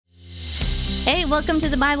Hey, welcome to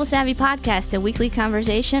the Bible Savvy Podcast, a weekly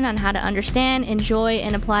conversation on how to understand, enjoy,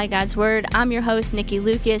 and apply God's Word. I'm your host, Nikki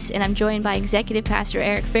Lucas, and I'm joined by Executive Pastor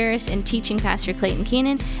Eric Ferris and Teaching Pastor Clayton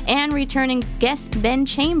Keenan, and returning guest Ben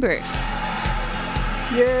Chambers.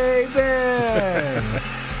 Yay, Ben!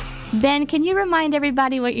 Ben, can you remind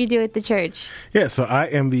everybody what you do at the church? Yeah, so I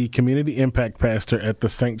am the Community Impact Pastor at the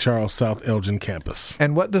St. Charles South Elgin campus.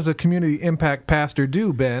 And what does a Community Impact Pastor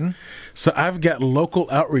do, Ben? So I've got local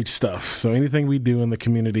outreach stuff. So anything we do in the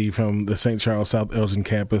community from the St. Charles South Elgin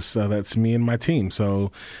campus, that's me and my team.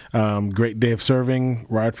 So Great Day of Serving,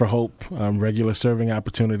 Ride for Hope, regular serving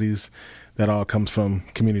opportunities, that all comes from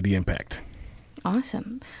Community Impact.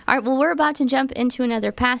 Awesome. All right, well, we're about to jump into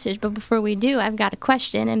another passage, but before we do, I've got a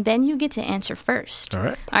question, and Ben, you get to answer first. All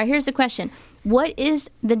right. All right, here's the question. What is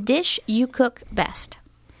the dish you cook best?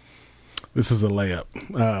 This is a layup.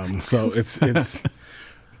 So it's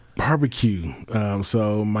barbecue.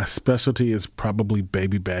 So my specialty is probably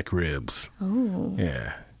baby back ribs. Oh.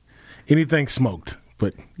 Yeah. Anything smoked,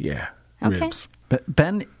 but yeah, Okay. ribs. But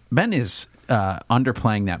Ben is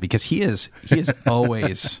underplaying that because he is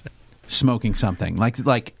always smoking something.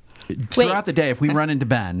 Like throughout the day, if we run into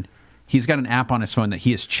Ben, he's got an app on his phone that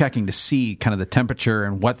he is checking to see kind of the temperature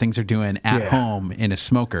and what things are doing at home in his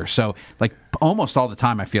smoker. So like almost all the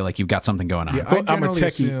time, I feel like you've got something going on. Yeah, Well, I'm a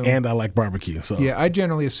techie and I like barbecue. So Yeah, I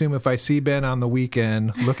generally assume if I see Ben on the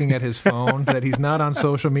weekend looking at his phone that he's not on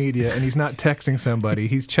social media and he's not texting somebody.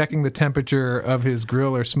 He's checking the temperature of his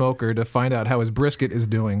grill or smoker to find out how his brisket is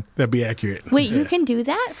doing. that'd be accurate. Wait, you can do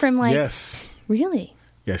that from Yes. Really?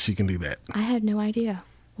 Yes, you can do that. I had no idea.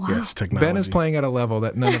 Wow. Yes, technology. Ben is playing at a level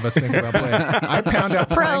that none of us think about playing. I pound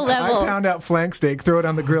out flank steak, throw it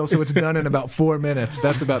on the grill so it's done in about 4 minutes.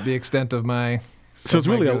 That's about the extent of my... So it's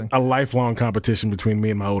really grilling. a lifelong competition between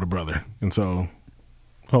me and my older brother. And so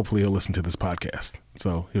hopefully he'll listen to this podcast.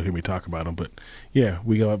 So he'll hear me talk about him. But yeah,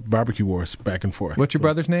 we go have barbecue wars back and forth. What's your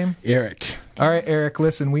brother's name? Eric. All right, Eric,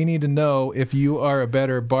 listen, we need to know if you are a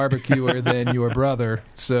better barbecuer than your brother.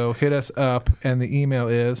 So hit us up, and the email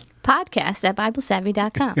is...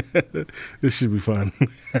 podcast@BibleSavvy.com. This should be fun.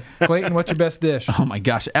 Clayton, what's your best dish? Oh my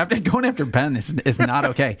gosh! Going after Ben is not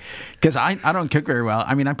okay because I don't cook very well.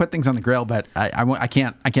 I mean, I put things on the grill, but I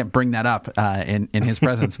can't bring that up in his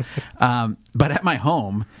presence. But at my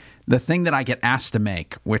home, the thing that I get asked to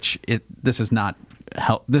make, this is not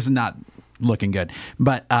looking good,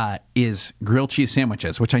 but is grilled cheese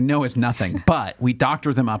sandwiches, which I know is nothing, but we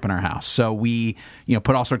doctor them up in our house. So we,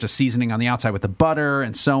 put all sorts of seasoning on the outside with the butter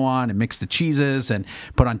and so on, and mix the cheeses and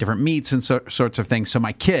put on different meats and sorts of things. So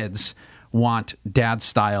my kids want dad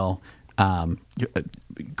style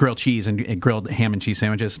grilled cheese and grilled ham and cheese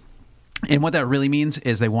sandwiches. And what that really means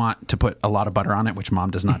is they want to put a lot of butter on it, which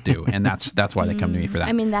Mom does not do, and that's why they come to me for that.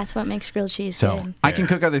 I mean, that's what makes grilled cheese So good. I can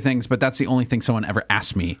cook other things, but that's the only thing someone ever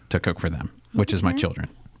asked me to cook for them, which is my children.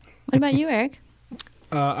 What about you, Eric?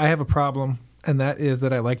 I have a problem, and that is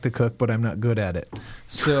that I like to cook, but I'm not good at it.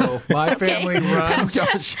 So my family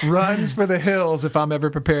runs for the hills if I'm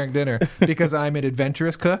ever preparing dinner because I'm an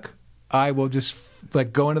adventurous cook. I will just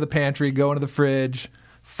go into the pantry, go into the fridge,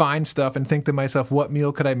 find stuff and think to myself, what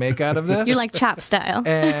meal could I make out of this? You're like Chop style.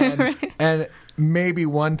 And maybe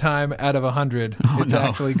one time out of 100, it's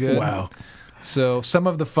actually good. Wow. So some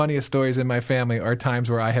of the funniest stories in my family are times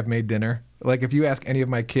where I have made dinner. Like if you ask any of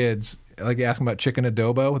my kids, ask them about chicken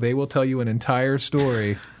adobo, they will tell you an entire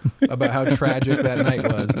story about how tragic that night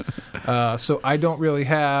was. So I don't really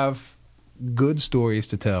have good stories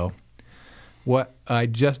to tell. What I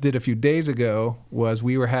just did a few days ago was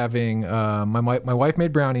we were having my wife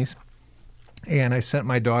made brownies, and I sent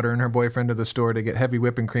my daughter and her boyfriend to the store to get heavy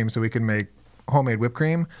whipping cream so we could make homemade whipped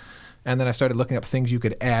cream. And then I started looking up things you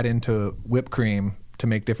could add into whipped cream to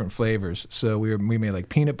make different flavors. So we made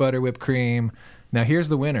peanut butter whipped cream. Now here's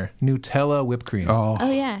the winner: Nutella whipped cream. Oh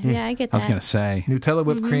yeah, I get that. I was going to say Nutella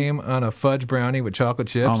whipped cream on a fudge brownie with chocolate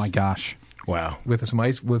chips. Oh my gosh. Wow. With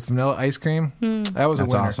with vanilla ice cream. That was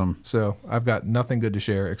That's a winner. awesome. So I've got nothing good to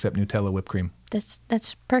share except Nutella whipped cream.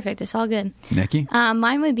 That's perfect. It's all good. Nikki?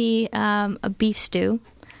 Mine would be a beef stew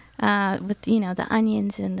with the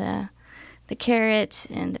onions and the carrots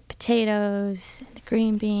and the potatoes and the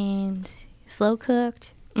green beans, slow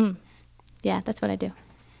cooked. Yeah, that's what I do.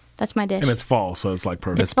 That's my dish. And it's fall, so it's like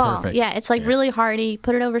perfect. It's fall. perfect. Yeah, it's really hearty.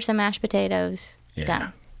 Put it over some mashed potatoes. Yeah.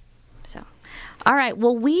 Done. So, all right.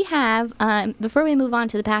 Well, we have, before we move on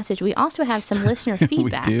to the passage, we also have some listener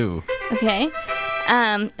feedback. We do. Okay.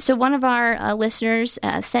 So one of our listeners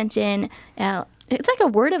sent in, it's like a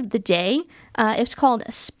word of the day. It's called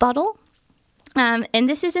sputtle. And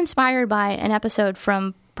this is inspired by an episode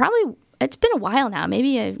from probably it's been a while now,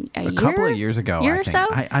 maybe a year? couple of years ago, year I or think. so?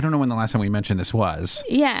 I don't know when the last time we mentioned this was.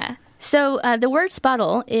 Yeah. So the word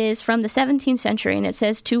sputtle is from the 17th century, and it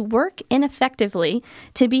says to work ineffectively,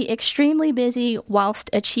 to be extremely busy whilst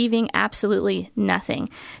achieving absolutely nothing.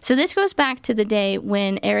 So this goes back to the day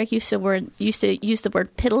when Eric used to use the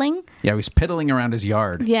word piddling. Yeah, he was piddling around his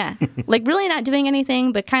yard. Yeah, like really not doing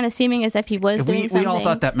anything, but kind of seeming as if he was doing something. We all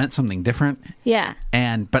thought that meant something different. Yeah.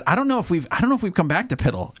 But I don't know if we've come back to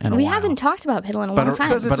piddle in a while. We haven't talked about piddle in a long time.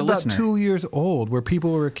 Because it's But a about listener. 2 years old, where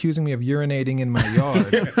people were accusing me of urinating in my yard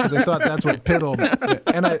because they thought that's what piddle.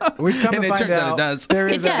 And we come And to it find turns out it out does. there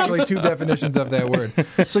It is does. actually 2 definitions of that word.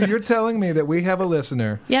 So you're telling me that we have a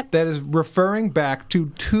listener Yep. that is referring back to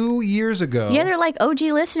 2 years ago. Yeah, they're like OG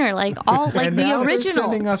listener, like all like and the now original. they're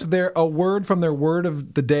sending us a word from their word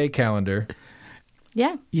of the day calendar.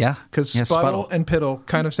 Yeah. Yeah. Because Yeah, sputtle and piddle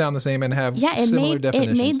kind of sound the same and have Yeah, it similar made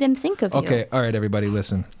definitions. it made them think of you. Okay, all right, everybody,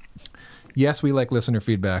 listen. Yes, we like listener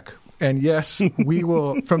feedback. And yes, we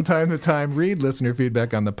will, from time to time, read listener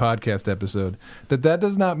feedback on the podcast episode. That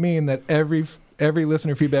does not mean that every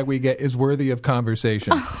listener feedback we get is worthy of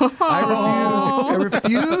conversation. I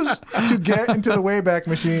refuse to get into the Wayback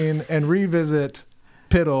Machine and revisit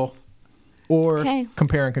piddle or Okay.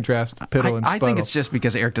 compare and contrast piddle and sputtle. I think it's just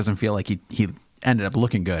because Eric doesn't feel like he ended up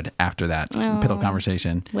looking good after that piddle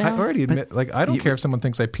conversation. Well, I already admit, I don't care if someone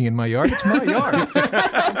thinks I pee in my yard. It's my yard.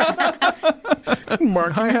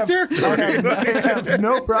 Mark, I have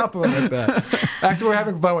no problem with that. Actually, we're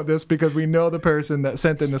having fun with this because we know the person that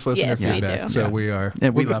sent in this listener Yes, we feedback. do. So Yeah. we are. Yeah,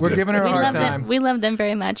 we love we're it. giving her a we hard love time. them. We love them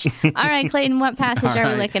very much. All right, Clayton, what passage are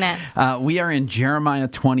we looking at? We are in Jeremiah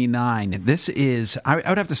 29. This is, I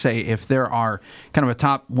would have to say, if there are kind of a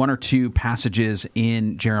top 1 or 2 passages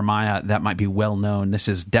in Jeremiah that might be well known, this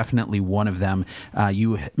is definitely one of them.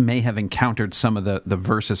 You may have encountered some of the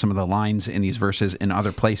verses, some of the lines in these verses in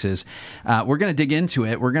other places. We're going to dig into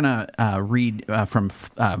it. We're going to read from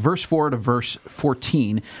verse 4 to verse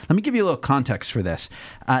 14. Let me give you a little context for this.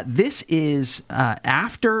 This is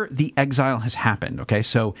after the exile has happened, okay?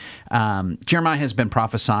 So Jeremiah has been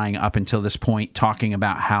prophesying up until this point, talking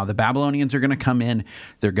about how the Babylonians are going to come in,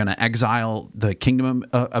 they're going to exile the kingdom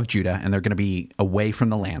of Judah, and they're going to be away from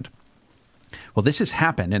the land. Well, this has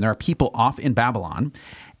happened, and there are people off in Babylon,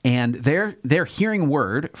 and they're hearing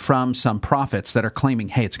word from some prophets that are claiming,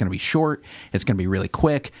 hey, it's going to be short, it's going to be really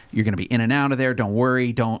quick, you're going to be in and out of there, don't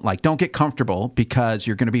worry, don't get comfortable because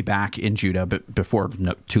you're going to be back in Judah before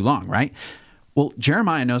too long, right? Well,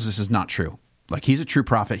 Jeremiah knows this is not true. Like, he's a true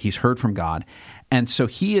prophet, he's heard from God, and so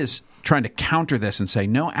he is trying to counter this and say,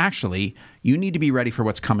 no, actually, you need to be ready for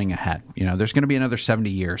what's coming ahead. You know, there's going to be another 70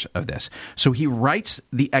 years of this. So he writes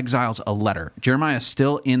the exiles a letter. Jeremiah is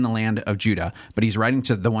still in the land of Judah, but he's writing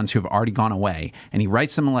to the ones who have already gone away. And he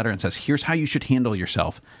writes them a letter and says, here's how you should handle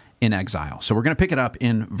yourself in exile. So we're going to pick it up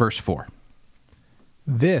in verse 4.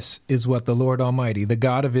 This is what the Lord Almighty, the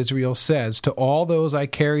God of Israel, says to all those I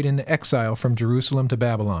carried into exile from Jerusalem to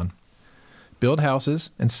Babylon. Build houses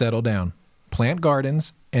and settle down. Plant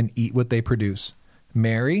gardens and eat what they produce.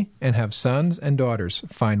 Marry and have sons and daughters.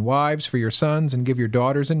 Find wives for your sons and give your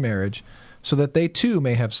daughters in marriage, so that they too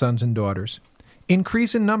may have sons and daughters.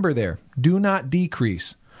 Increase in number there. Do not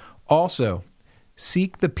decrease. Also,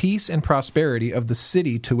 seek the peace and prosperity of the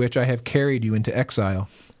city to which I have carried you into exile.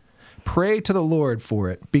 Pray to the Lord for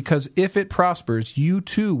it, because if it prospers, you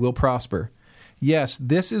too will prosper. Yes,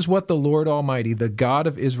 this is what the Lord Almighty, the God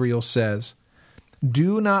of Israel, says.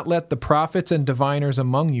 Do not let the prophets and diviners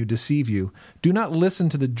among you deceive you. Do not listen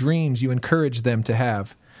to the dreams you encourage them to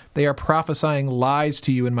have. They are prophesying lies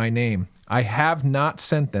to you in my name. I have not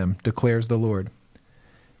sent them, declares the Lord.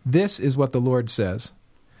 This is what the Lord says.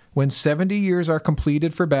 When 70 years are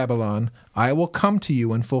completed for Babylon, I will come to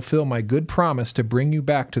you and fulfill my good promise to bring you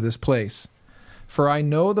back to this place. For I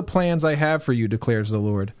know the plans I have for you, declares the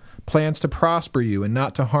Lord, plans to prosper you and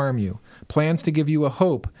not to harm you, plans to give you a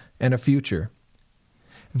hope and a future.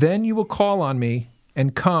 Then you will call on me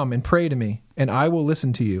and come and pray to me, and I will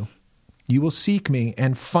listen to you. You will seek me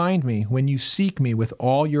and find me when you seek me with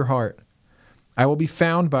all your heart. I will be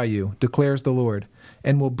found by you, declares the Lord,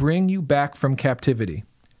 and will bring you back from captivity.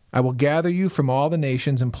 I will gather you from all the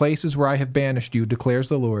nations and places where I have banished you, declares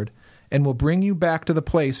the Lord, and will bring you back to the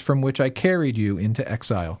place from which I carried you into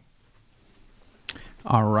exile.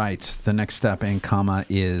 All right. The next step in comma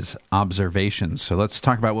is observations. So let's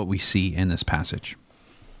talk about what we see in this passage.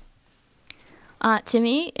 To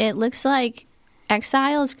me, it looks like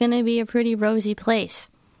exile is going to be a pretty rosy place.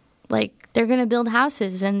 Like, they're going to build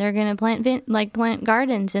houses and they're going to plant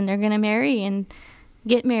gardens and they're going to marry and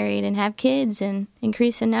get married and have kids and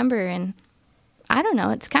increase in number. And I don't know.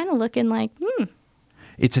 It's kind of looking like,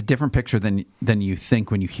 it's a different picture than you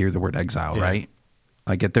think when you hear the word exile, right?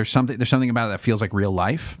 Like there's something about it that feels like real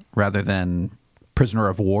life rather than prisoner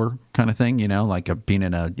of war kind of thing, like being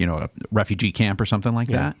in a refugee camp or something like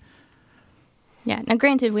that. Yeah. Now,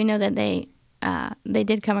 granted, we know that they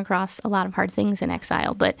did come across a lot of hard things in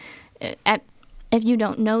exile, but if you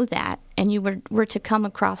don't know that and you were to come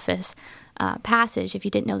across this passage, if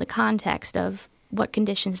you didn't know the context of what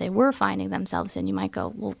conditions they were finding themselves in, you might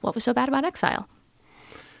go, well, what was so bad about exile?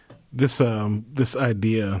 This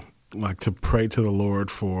idea, like to pray to the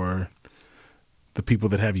Lord for the people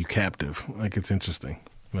that have you captive, like it's interesting,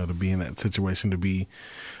 to be in that situation, to be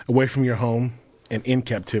away from your home and in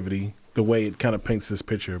captivity, the way it kind of paints this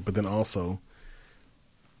picture, but then also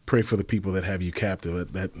pray for the people that have you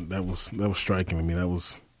captive. That was striking to me. That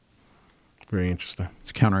was very interesting.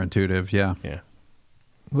 It's counterintuitive, yeah. Yeah.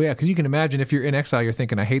 Well, yeah, because you can imagine if you're in exile, you're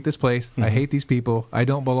thinking, I hate this place, I hate these people, I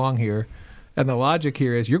don't belong here. And the logic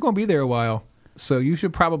here is you're going to be there a while, so you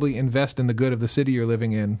should probably invest in the good of the city you're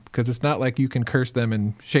living in, because it's not like you can curse them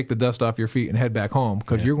and shake the dust off your feet and head back home,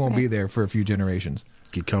 because you're going to be there for a few generations.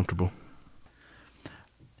 Get comfortable.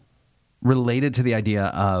 Related to the idea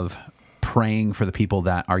of praying for the people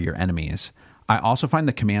that are your enemies, I also find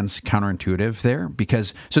the commands counterintuitive there,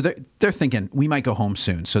 because so they're thinking we might go home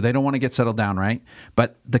soon, so they don't want to get settled down, right?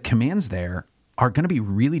 But the commands there are going to be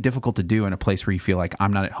really difficult to do in a place where you feel like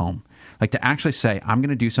I'm not at home. Like to actually say, I'm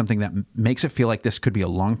going to do something that makes it feel like this could be a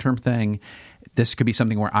long-term thing. This could be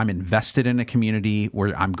something where I'm invested in a community,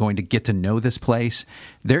 where I'm going to get to know this place.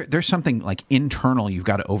 There's something like internal you've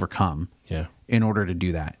got to overcome in order to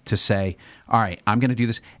do that. To say, all right, I'm going to do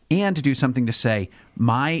this, and to do something to say,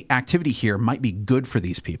 my activity here might be good for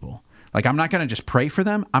these people. Like I'm not going to just pray for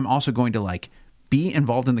them. I'm also going to like be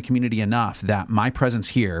involved in the community enough that my presence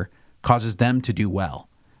here causes them to do well.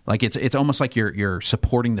 Like it's almost like you're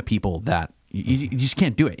supporting the people that you just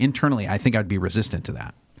can't do it internally. I think I'd be resistant to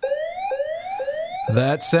that.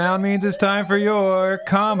 That sound means it's time for your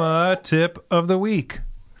tip of the week.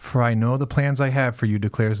 For I know the plans I have for you,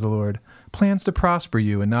 declares the Lord. Plans to prosper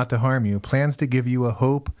you and not to harm you. Plans to give you a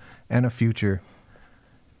hope and a future.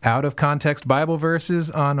 Out of context Bible verses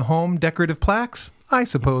on home decorative plaques? I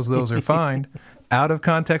suppose those are fine. Out of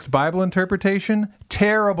context Bible interpretation?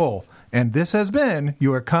 Terrible. And this has been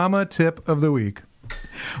your tip of the week.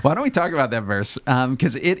 Why don't we talk about that verse?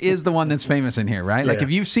 Because it is the one that's famous in here, right? Like if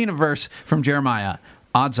you've seen a verse from Jeremiah,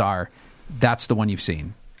 odds are that's the one you've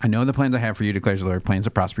seen. I know the plans I have for you, declares the Lord, plans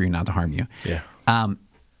to prosper you, not to harm you. Yeah.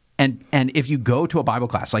 And if you go to a Bible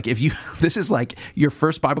class, like this is like your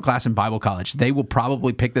first Bible class in Bible college, they will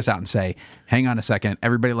probably pick this out and say, hang on a second,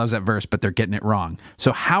 everybody loves that verse, but they're getting it wrong.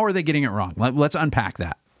 So how are they getting it wrong? Let's unpack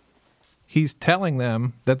that. He's telling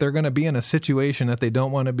them that they're going to be in a situation that they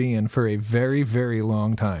don't want to be in for a very, very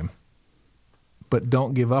long time. But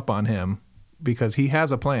don't give up on him, because he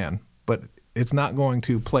has a plan, but it's not going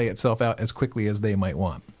to play itself out as quickly as they might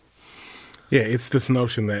want. Yeah, it's this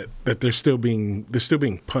notion that they're still being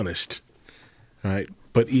punished, right?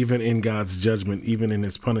 But even in God's judgment, even in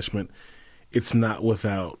his punishment, it's not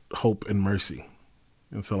without hope and mercy.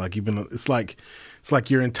 And so it's like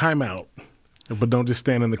you're in timeout, but don't just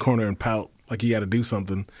stand in the corner and pout like you got to do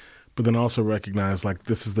something, but then also recognize like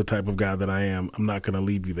this is the type of God that I am. I'm not going to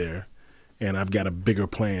leave you there, and I've got a bigger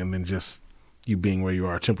plan than just you being where you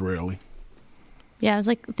are temporarily. Yeah, I was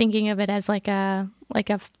like thinking of it as like a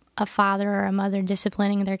father or a mother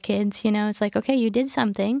disciplining their kids. It's like, okay, you did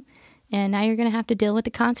something, and now you're going to have to deal with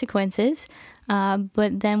the consequences.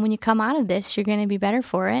 But then when you come out of this, you're going to be better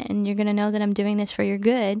for it, and you're going to know that I'm doing this for your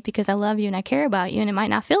good because I love you and I care about you. And it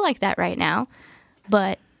might not feel like that right now,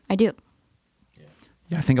 but I do.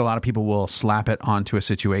 Yeah, I think a lot of people will slap it onto a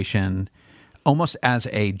situation almost as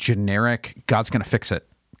a generic, God's going to fix it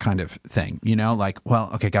kind of thing. Like,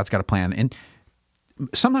 well, okay, God's got a plan. And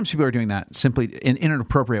sometimes people are doing that simply in an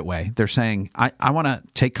appropriate way. They're saying, I want to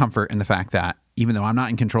take comfort in the fact that even though I'm not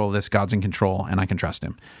in control of this, God's in control and I can trust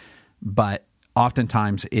him. But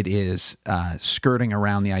oftentimes it is skirting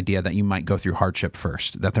around the idea that you might go through hardship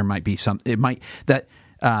first, that there might be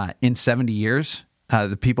in 70 years,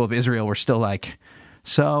 the people of Israel were still like,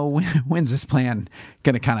 so when's this plan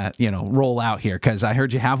going to kind of, roll out here? Because I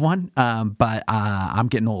heard you have one, but I'm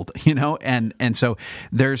getting old, and so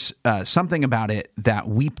there's something about it that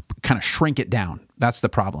we kind of shrink it down. That's the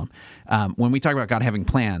problem. When we talk about God having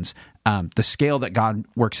plans, the scale that God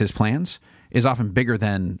works his plans is often bigger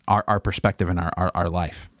than our perspective in our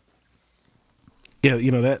life. Yeah,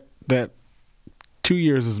 that 2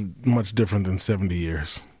 years is much different than 70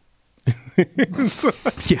 years.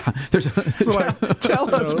 Yeah, there's So like,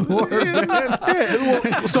 Tell us more, Ben.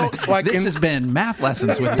 well, so like this in, has been math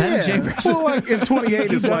lessons with Ben Chambers. well, like in 28,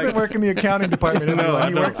 He it's doesn't like work in the accounting department anymore. I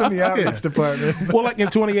He know. works in the outreach department. well, like in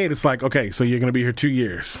 28, it's like, okay, so you're going to be here 2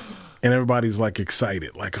 years, and everybody's like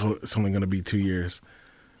excited, like, oh, it's only going to be 2 years.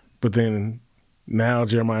 But then now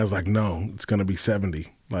Jeremiah's like, no, it's going to be 70.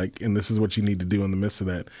 Like, and this is what you need to do in the midst of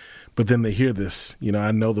that. But then they hear this,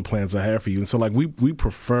 I know the plans I have for you. And so like we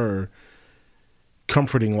prefer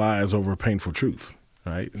comforting lies over painful truth,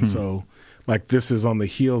 right? And so like this is on the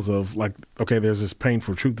heels of like, okay, there's this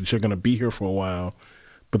painful truth that you're going to be here for a while.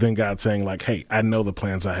 But then God's saying like, hey, I know the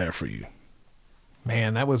plans I have for you.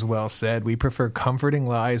 Man, that was well said. We prefer comforting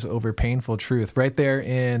lies over painful truth. Right there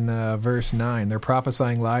in verse 9, they're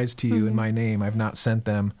prophesying lies to you in my name. I've not sent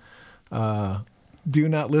them. Do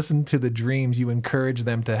not listen to the dreams you encourage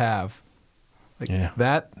them to have. Like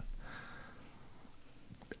that.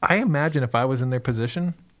 I imagine if I was in their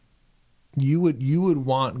position, you would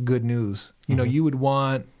want good news. You would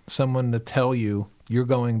want someone to tell you you're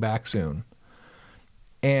going back soon.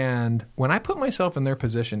 And when I put myself in their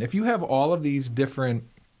position, if you have all of these different,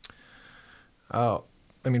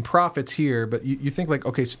 prophets here, but you think like,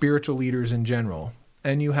 okay, spiritual leaders in general,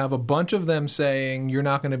 and you have a bunch of them saying, you're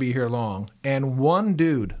not going to be here long. And one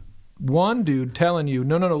dude telling you,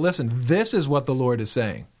 no, listen, this is what the Lord is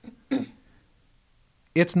saying.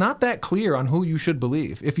 It's not that clear on who you should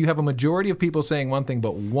believe. If you have a majority of people saying one thing,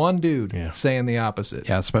 but one dude saying the opposite.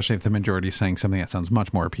 Yeah, especially if the majority is saying something that sounds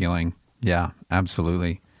much more appealing. Yeah,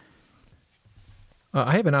 absolutely.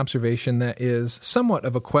 I have an observation that is somewhat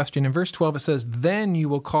of a question. In verse 12, it says, then you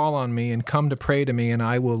will call on me and come to pray to me, and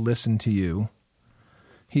I will listen to you.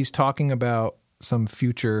 He's talking about some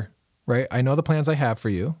future, right? I know the plans I have for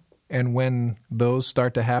you. And when those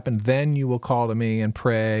start to happen, then you will call to me and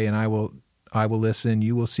pray, and I will listen.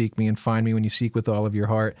 You will seek me and find me when you seek with all of your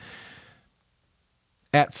heart.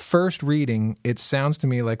 At first reading, it sounds to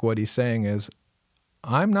me like what he's saying is,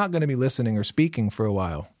 I'm not going to be listening or speaking for a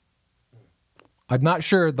while. I'm not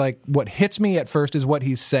sure, like, what hits me at first is what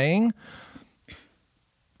he's saying,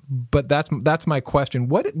 but that's my question.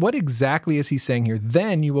 What exactly is he saying here?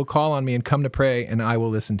 Then you will call on me and come to pray, and I will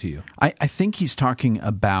listen to you. I think he's talking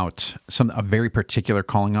about a very particular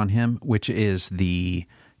calling on him, which is the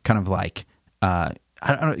kind of like I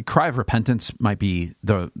don't know, cry of repentance might be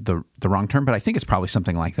the wrong term, but I think it's probably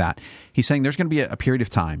something like that. He's saying there's going to be a period of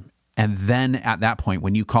time, and then at that point,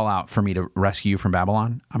 when you call out for me to rescue you from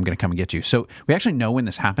Babylon, I'm going to come and get you. So we actually know when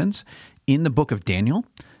this happens in the book of Daniel.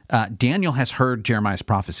 Daniel has heard Jeremiah's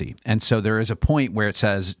prophecy. And so there is a point where it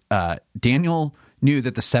says Daniel knew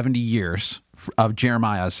that the 70 years of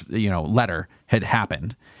Jeremiah's letter had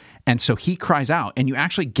happened. And so he cries out, and you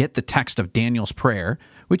actually get the text of Daniel's prayer,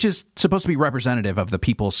 which is supposed to be representative of the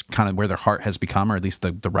people's kind of where their heart has become, or at least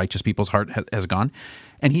the righteous people's heart has gone.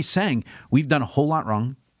 And he's saying, we've done a whole lot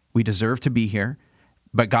wrong. We deserve to be here.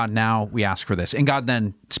 But God, now we ask for this. And God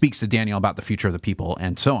then speaks to Daniel about the future of the people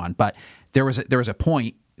and so on. But there was a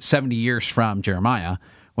point 70 years from Jeremiah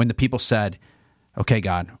when the people said, okay,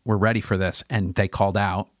 God, we're ready for this. And they called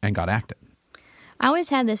out and God acted. I always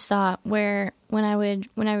had this thought where when I would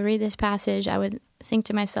read this passage, I would think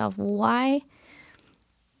to myself, why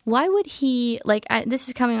would he, this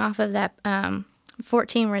is coming off of that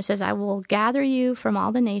 14 where it says, I will gather you from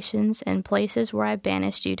all the nations and places where I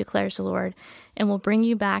banished you, declares the Lord, and will bring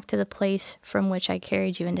you back to the place from which I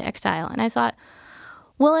carried you into exile. And I thought,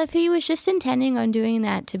 well, if he was just intending on doing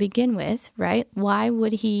that to begin with, right, why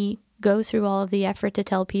would he go through all of the effort to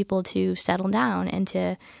tell people to settle down and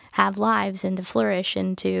to have lives and to flourish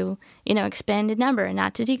and to, expand in number and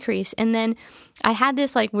not to decrease? And then I had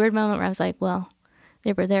this weird moment where I was like, well,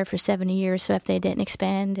 they were there for 70 years, so if they didn't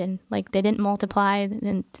expand and they didn't multiply,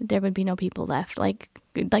 then there would be no people left. Like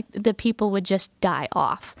the people would just die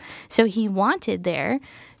off. So he wanted there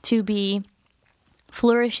to be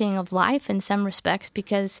flourishing of life in some respects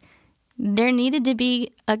because there needed to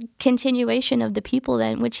be a continuation of the people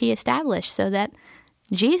that which he established so that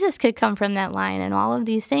Jesus could come from that line and all of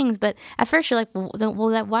these things. But at first you're like,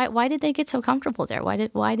 why did they get so comfortable there? Why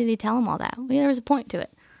did he tell them all that? Well, there was a point to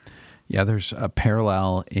it. Yeah, there's a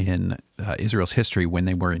parallel in Israel's history when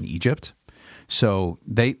they were in Egypt. So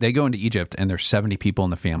they go into Egypt and there's 70 people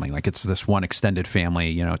in the family. Like it's this one extended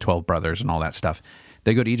family, 12 brothers and all that stuff.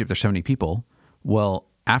 They go to Egypt, there's 70 people. Well,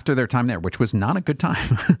 after their time there, which was not a good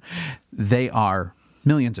time, they are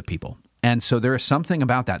millions of people. And so there is something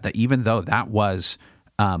about that even though that was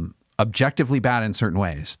objectively bad in certain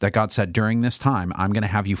ways, that God said, during this time, I'm going to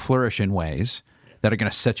have you flourish in ways that are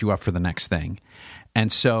going to set you up for the next thing. And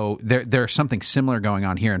so there's something similar going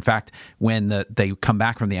on here. In fact, when they come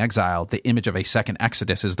back from the exile, the image of a second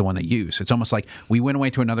Exodus is the one they use. It's almost like we went away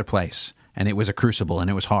to another place, and it was a crucible, and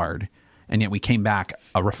it was hard, and yet we came back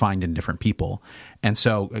a refined and different people. And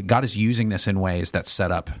so God is using this in ways that set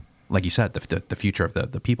up, like you said, the future of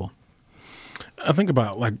the people. I think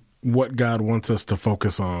about like what God wants us to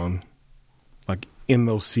focus on, like in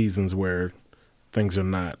those seasons where things are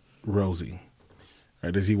not rosy.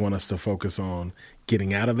 Right? Does he want us to focus on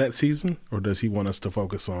getting out of that season, or does he want us to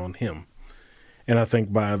focus on him? And I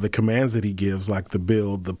think by the commands that he gives, like the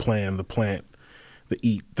build, the plan, the plant, the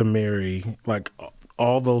eat, the marry, like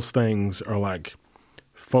all those things are like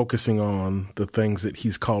focusing on the things that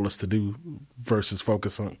he's called us to do versus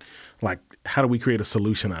focus on like how do we create a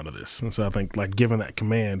solution out of this. And so I think like giving that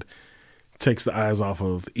command takes the eyes off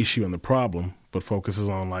of the issue and the problem, but focuses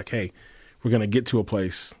on like, hey, we're going to get to a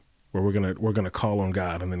place where we're going to call on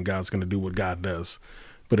God, and then God's going to do what God does.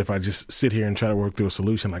 But if I just sit here and try to work through a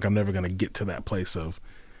solution, like I'm never going to get to that place of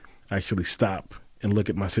actually stop and look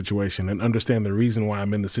at my situation and understand the reason why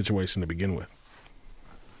I'm in the situation to begin with.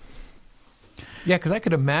 Yeah, because I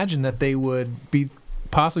could imagine that they would be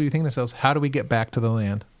possibly thinking to themselves, how do we get back to the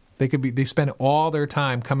land? They spend all their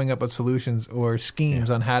time coming up with solutions or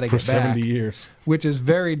schemes on how to get back. For 70 years. Which is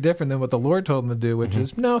very different than what the Lord told them to do, which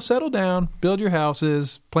is, no, settle down, build your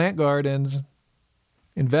houses, plant gardens,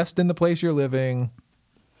 invest in the place you're living.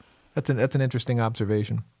 That's an interesting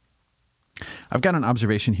observation. I've got an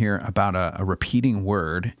observation here about a repeating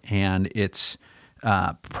word, and it's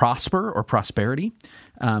prosper or prosperity.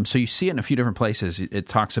 So you see it in a few different places. It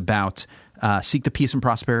talks about seek the peace and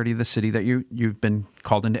prosperity of the city that you've been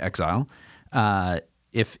called into exile.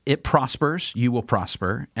 If it prospers, you will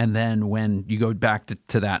prosper. And then when you go back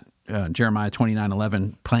to that Jeremiah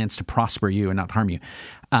 29:11, plans to prosper you and not harm you.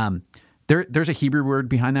 There's a Hebrew word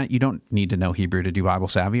behind that. You don't need to know Hebrew to do Bible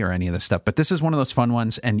savvy or any of this stuff, but this is one of those fun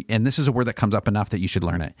ones, and this is a word that comes up enough that you should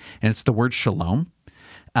learn it. And it's the word shalom,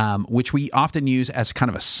 which we often use as kind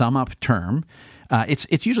of a sum-up term.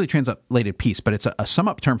 It's usually translated peace, but it's a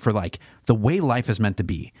sum-up term for like the way life is meant to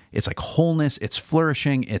be. It's like wholeness, it's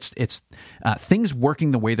flourishing, it's things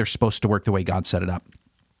working the way they're supposed to work, the way God set it up.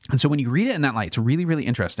 And so when you read it in that light, it's really, really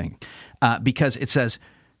interesting because it says,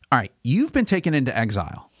 all right, you've been taken into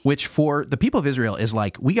exile, which for the people of Israel is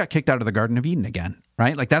like, we got kicked out of the Garden of Eden again,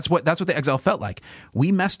 right? Like that's what the exile felt like.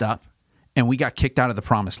 We messed up and we got kicked out of the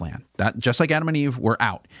promised land. That just like Adam and Eve, we're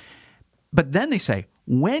out. But then they say,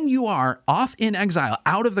 when you are off in exile,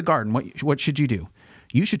 out of the garden, what should you do?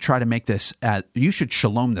 You should try to make this, you should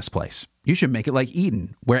shalom this place. You should make it like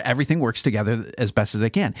Eden, where everything works together as best as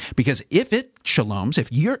it can. Because if it shaloms,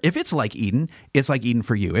 if it's like Eden, it's like Eden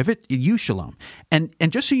for you. You shalom. And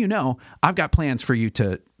just so you know, I've got plans for you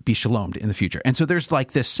to be shalomed in the future. And so there's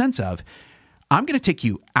like this sense of, I'm going to take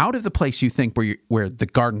you out of the place you think where the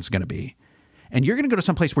garden's going to be, and you're going to go to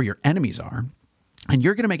some place where your enemies are. And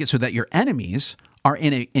you're going to make it so that your enemies are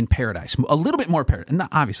in paradise, a little bit more paradise.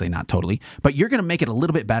 Obviously not totally, but you're going to make it a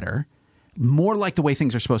little bit better, more like the way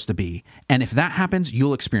things are supposed to be. And if that happens,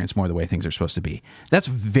 you'll experience more the way things are supposed to be. That's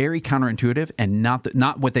very counterintuitive and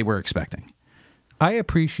not what they were expecting. I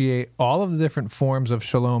appreciate all of the different forms of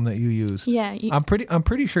shalom that you use. Yeah, I'm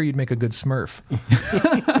pretty sure you'd make a good Smurf.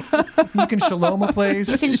 You can shalom a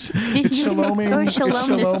place. It's shaloming. Or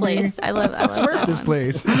shalom it's this place. I love Smurf this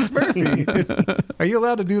place. It's Smurfy. Are you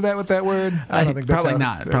allowed to do that with that word? I don't think that's probably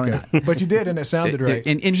not. Probably not. But you did, and it sounded right.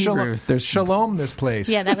 In Hebrew, there's shalom this place.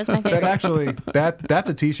 Yeah, that was my favorite. That's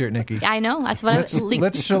a T-shirt, Nikki. I know. That's what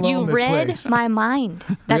let's shalom you this read place. my mind.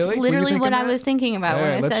 That's Really? literally what I that? was thinking about All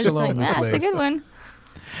right, when I let's said shalom like, this that's a place. good one.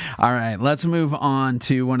 All right, let's move on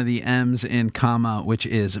to one of the M's in comma, which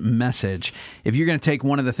is message. If you're going to take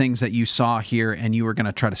one of the things that you saw here and you were going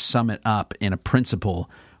to try to sum it up in a principle,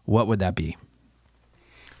 what would that be?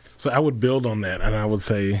 So I would build on that, and I would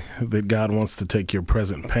say that God wants to take your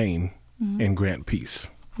present pain and grant peace.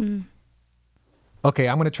 Okay,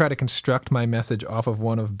 I'm going to try to construct my message off of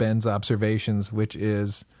one of Ben's observations, which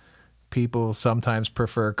is people sometimes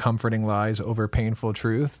prefer comforting lies over painful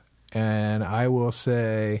truth. And I will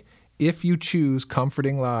say, if you choose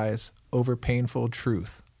comforting lies over painful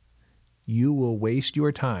truth, you will waste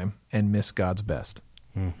your time and miss God's best.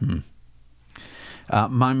 Mm-hmm.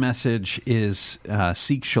 My message is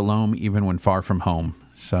seek shalom even when far from home.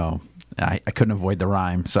 So I couldn't avoid the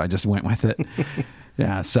rhyme, so I just went with it.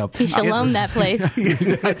 Yeah, so He shalom that place. He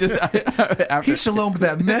shalomed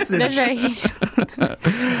that message. That's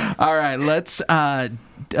right. All right, let's go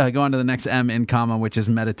on to the next M in comma, which is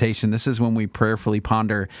meditation. This is when we prayerfully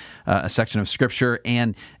ponder a section of Scripture,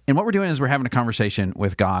 and what we're doing is we're having a conversation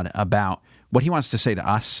with God about what He wants to say to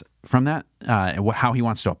us from that, how he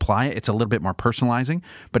wants to apply it. It's a little bit more personalizing,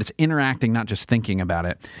 but it's interacting, not just thinking about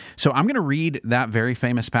it. So I'm going to read that very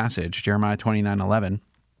famous passage, Jeremiah 29:11,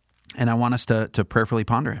 and I want us to prayerfully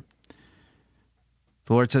ponder it.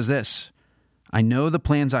 The Lord says this, I know the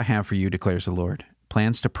plans I have for you, declares the Lord,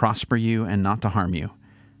 plans to prosper you and not to harm you,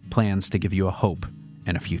 plans to give you a hope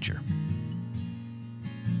and a future.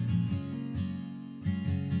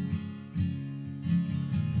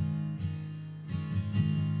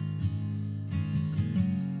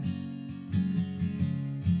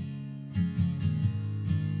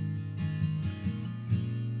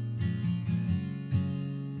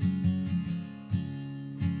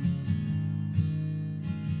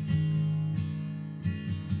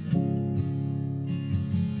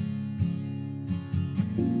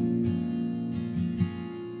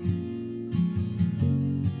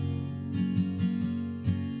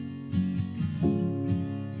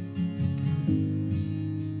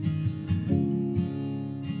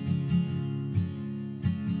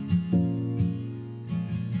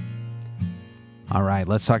 All right,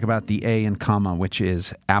 let's talk about the A in comma, which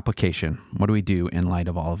is application. What do we do in light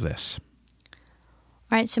of all of this?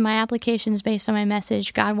 All right, so my application is based on my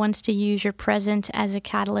message. God wants to use your present as a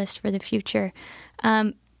catalyst for the future.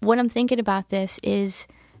 What I'm thinking about this is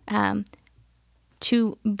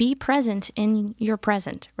to be present in your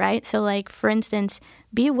present, right? So like, for instance,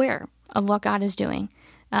 be aware of what God is doing,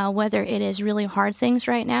 whether it is really hard things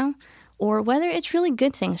right now or whether it's really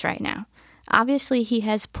good things right now. Obviously, he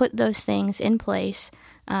has put those things in place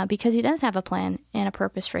because he does have a plan and a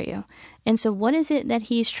purpose for you. And so what is it that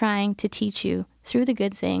he's trying to teach you through the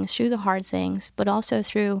good things, through the hard things, but also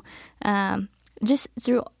through just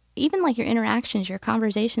through even like your interactions, your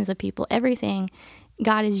conversations with people, everything,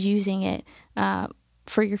 God is using it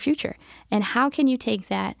for your future. And how can you take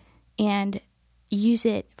that and use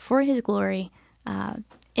it for his glory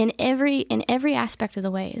in every aspect of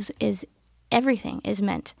the way is everything is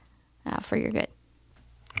meant for your good.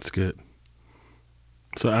 That's good.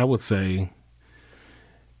 So I would say,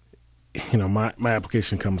 my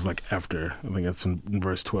application comes like after, I think that's in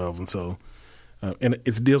verse 12. And so, and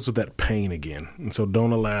it deals with that pain again. And so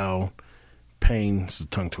don't allow pain, this is a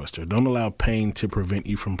tongue twister, don't allow pain to prevent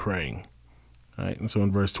you from praying. Right? And so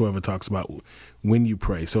in verse 12, it talks about when you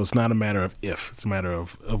pray. So it's not a matter of if, it's a matter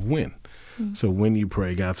of when. Mm-hmm. So when you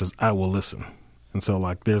pray, God says, I will listen. And so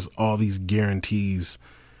like there's all these guarantees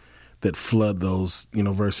that flood those,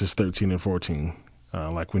 verses 13 and 14.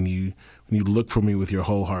 Like when you look for me with your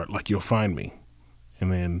whole heart, like you'll find me.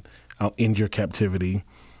 And then I'll end your captivity.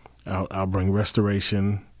 I'll bring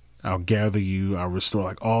restoration. I'll gather you. I'll restore,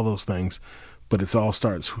 like all those things. But it all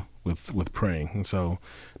starts with praying. And so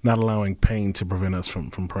not allowing pain to prevent us from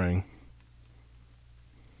praying.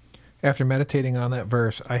 After meditating on that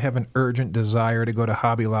verse, I have an urgent desire to go to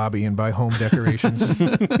Hobby Lobby and buy home decorations.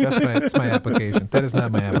 That's my application. That is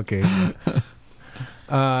not my application.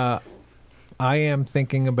 I am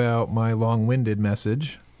thinking about my long-winded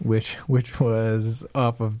message, which was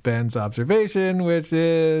off of Ben's observation, which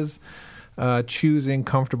is choosing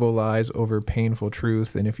comfortable lies over painful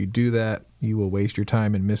truth. And if you do that, you will waste your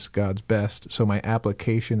time and miss God's best. So my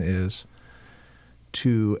application is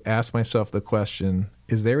to ask myself the question,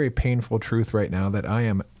 is there a painful truth right now that I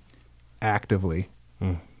am actively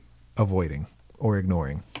avoiding or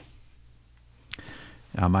ignoring?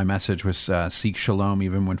 My message was seek shalom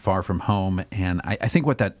even when far from home. And I think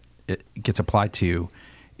what that gets applied to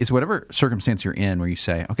is whatever circumstance you're in where you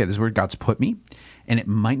say, okay, this is where God's put me. And it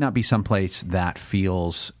might not be someplace that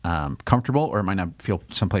feels comfortable, or it might not feel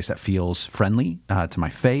someplace that feels friendly to my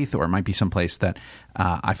faith, or it might be someplace that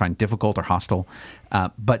I find difficult or hostile.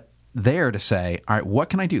 But there to say, all right, what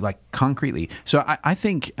can I do, like concretely? So I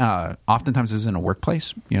think oftentimes this is in a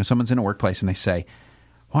workplace. Someone's in a workplace and they say,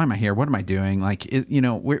 why am I here? What am I doing? Like,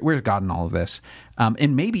 where's God in all of this?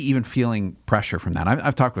 And maybe even feeling pressure from that.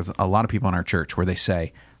 I've talked with a lot of people in our church where they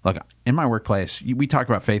say, look, in my workplace, we talk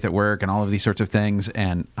about faith at work and all of these sorts of things,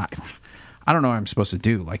 and I don't know what I'm supposed to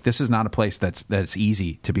do. Like, this is not a place that's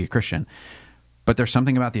easy to be a Christian. But there's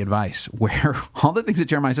something about the advice where all the things that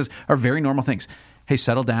Jeremiah says are very normal things. Hey,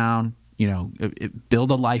 settle down,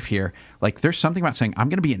 build a life here. Like, there's something about saying, I'm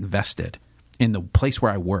going to be invested in the place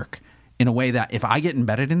where I work in a way that if I get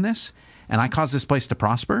embedded in this and I cause this place to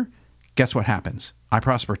prosper, guess what happens? I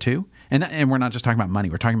prosper too. And we're not just talking about money.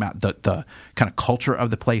 We're talking about the kind of culture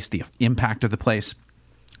of the place, the impact of the place,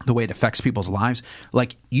 the way it affects people's lives.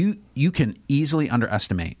 Like, you can easily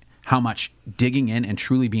underestimate how much digging in and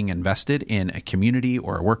truly being invested in a community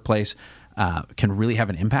or a workplace can really have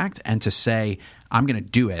an impact. And to say, I'm going to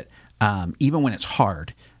do it, even when it's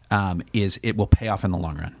hard, it will pay off in the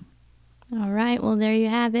long run. All right. Well, there you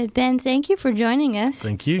have it. Ben, thank you for joining us.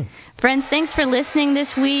 Thank you. Friends, thanks for listening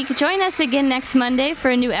this week. Join us again next Monday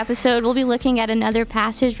for a new episode. We'll be looking at another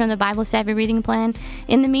passage from the Bible Savvy reading plan.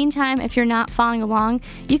 In the meantime, if you're not following along,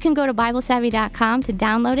 you can go to BibleSavvy.com to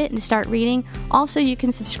download it and to start reading. Also, you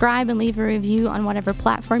can subscribe and leave a review on whatever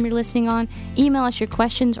platform you're listening on. Email us your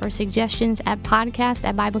questions or suggestions at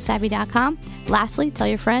podcast@BibleSavvy.com. Lastly, tell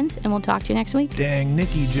your friends, and we'll talk to you next week. Dang,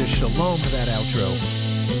 Nikki just shalom for that outro.